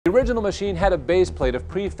The original machine had a base plate of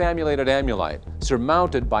prefamulated amulite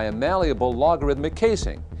surmounted by a malleable logarithmic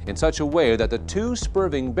casing in such a way that the two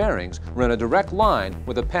spurving bearings were in a direct line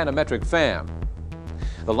with a panometric fam.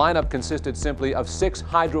 The lineup consisted simply of 6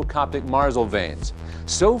 hydrocoptic Marsal vanes,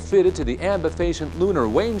 so fitted to the ambifacient lunar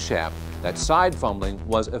wane shaft that side fumbling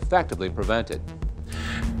was effectively prevented.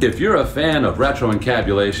 If you're a fan of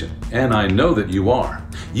retroencabulation, and I know that you are,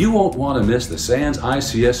 you won't want to miss the SANS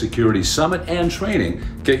ICS Security Summit and Training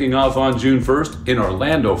kicking off on June 1st in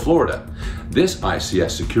Orlando, Florida. This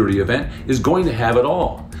ICS security event is going to have it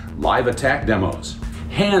all: live attack demos,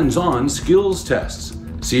 hands-on skills tests,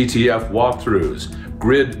 CTF walkthroughs,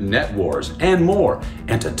 grid NetWars, and more.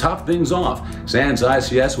 And to top things off, SANS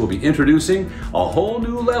ICS will be introducing a whole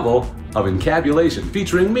new level of encabulation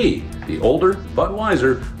featuring me, the older but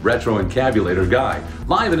wiser retroencabulator guy,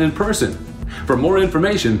 live and in person. For more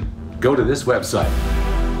information, go to this website.